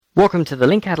Welcome to the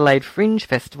LinkAdelaide Fringe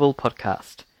Festival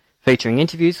podcast, featuring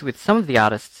interviews with some of the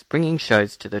artists bringing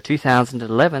shows to the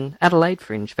 2011 Adelaide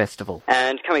Fringe Festival.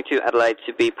 And coming to Adelaide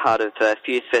to be part of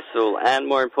Fuse Festival and,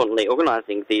 more importantly,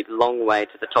 organising the Long Way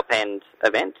to the Top End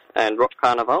event and Rock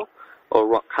Carnivale, or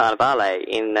Rock Carnivale,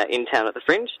 in town at the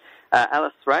Fringe.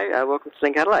 Alice Ray, welcome to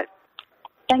LinkAdelaide.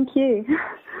 Thank you.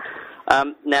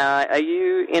 Now, are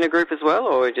you in a group as well,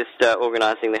 or just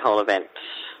organising the whole event?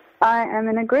 I am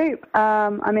in a group.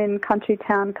 I'm in Country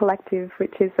Town Collective,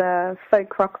 which is a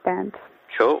folk rock band.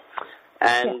 Cool.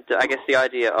 And I guess the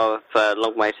idea of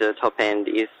Long Way to the Top End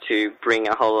is to bring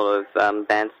a whole lot of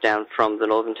bands down from the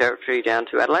Northern Territory down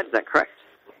to Adelaide, is that correct?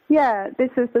 Yeah,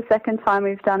 this is the second time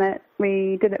we've done it.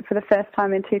 We did it for the first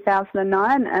time in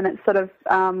 2009, and it sort of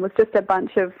was just a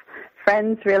bunch of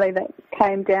friends, really, that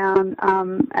came down,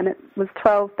 and it was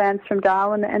 12 bands from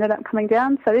Darwin that ended up coming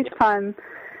down. So each time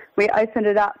we opened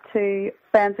it up to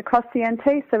bands across the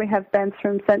NT, so we have bands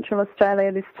from Central Australia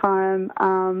this time,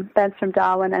 bands from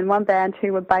Darwin, and one band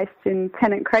who were based in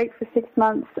Tennant Creek for 6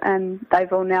 months, and they've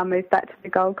all now moved back to the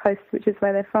Gold Coast, which is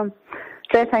where they're from.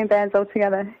 13 bands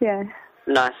altogether, yeah.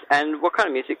 Nice. And what kind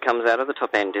of music comes out of the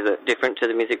Top End? Is it different to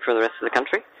the music from the rest of the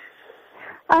country?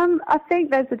 I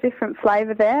think there's a different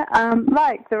flavour there.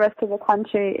 Like the rest of the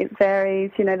country, it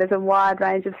varies. You know, there's a wide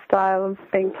range of styles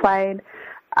being played.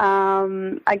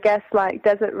 I guess like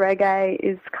desert reggae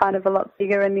is kind of a lot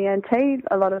bigger in the NT.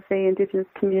 A lot of the Indigenous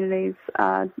communities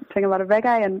are doing a lot of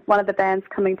reggae, and one of the bands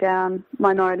coming down,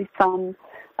 Minority Sun,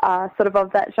 sort of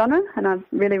that genre, and I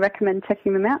really recommend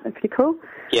checking them out. They're pretty cool.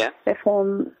 Yeah. They're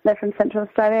from Central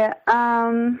Australia.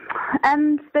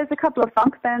 And there's a couple of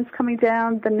funk bands coming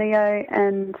down, the Neo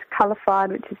and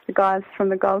Colourfied, which is the guys from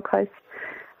the Gold Coast.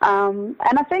 And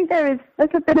I think there's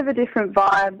a bit of a different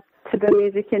vibe to the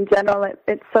music in general.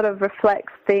 It sort of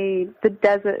reflects the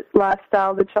desert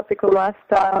lifestyle, the tropical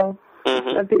lifestyle,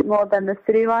 a bit more than the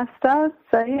city lifestyle.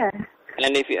 So, yeah.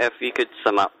 And if you could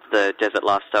sum up the desert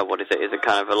lifestyle, what is it? Is it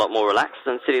kind of a lot more relaxed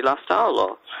than city lifestyle,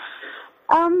 or?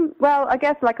 Well, I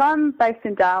guess like I'm based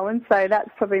in Darwin, so that's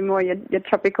probably more your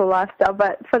tropical lifestyle.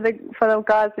 But for the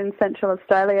guys in Central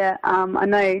Australia, I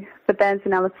know the bands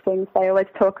in Alice Springs, they always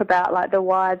talk about like the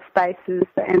wide spaces,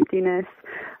 the emptiness,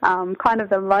 kind of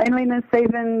the loneliness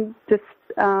even, just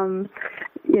informs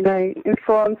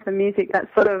the music, that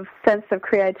sort of sense of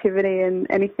creativity and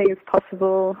anything is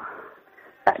possible,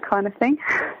 that kind of thing.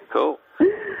 Cool.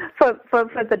 For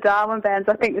the Darwin bands,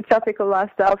 I think the tropical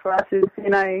lifestyle for us is,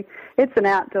 it's an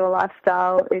outdoor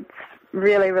lifestyle. It's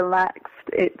really relaxed.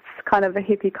 It's kind of a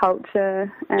hippie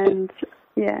culture, and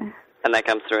yeah. And that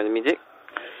comes through in the music?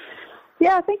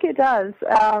 Yeah, I think it does.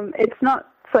 It's not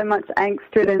so much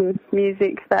angst-ridden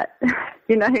music that,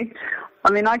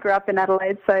 I grew up in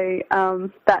Adelaide, so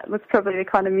that was probably the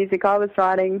kind of music I was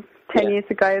writing 10 years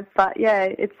ago. But yeah,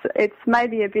 it's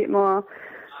maybe a bit more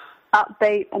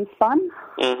upbeat and fun.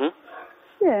 Mm-hmm.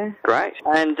 Yeah. Great.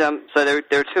 And so there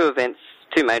are two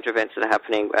major events that are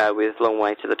happening with Long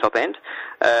Way to the Top End.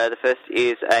 The first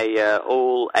is a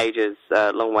all-ages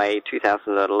Long Way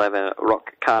 2011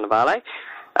 Rock Carnivale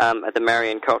at the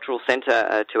Marion Cultural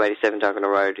Centre, 287 Diagonal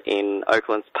Road in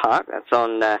Oaklands Park. That's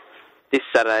on this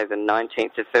Saturday, the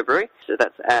 19th of February. So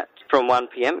that's from 1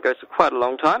 p.m. It goes for quite a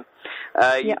long time.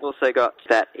 You've also got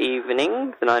that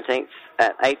evening, the 19th,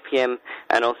 at 8 p.m,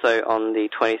 and also on the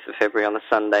 20th of February on the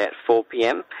Sunday at 4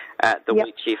 p.m. at the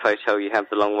Wheat Chief Hotel. You have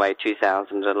the Long Way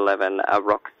 2011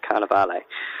 Rock Carnivale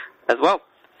as well.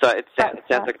 So it sounds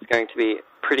like it's going to be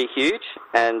pretty huge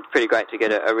and pretty great to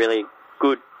get a really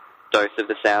good dose of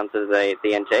the sounds of the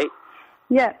NT.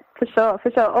 Yeah, for sure.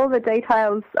 All the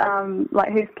details,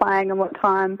 like who's playing and what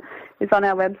time, is on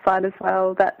our website as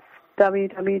well. That's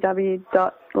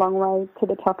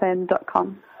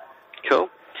www.longwaytothetopend.com. Cool.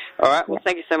 All right. Well,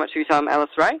 thank you so much for your time,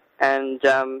 Alice Ray. And,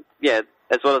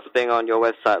 as well as being on your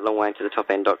website,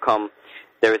 longwaytothetopend.com,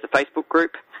 there is a Facebook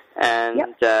group. And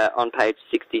on page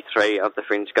 63 of the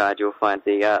Fringe Guide, you'll find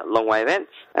the Long Way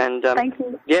events. And thank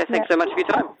you. Yeah, thanks so much for your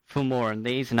time. For more on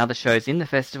these and other shows in the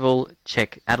festival,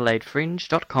 check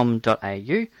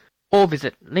adelaidefringe.com.au or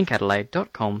visit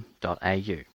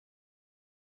linkadelaide.com.au.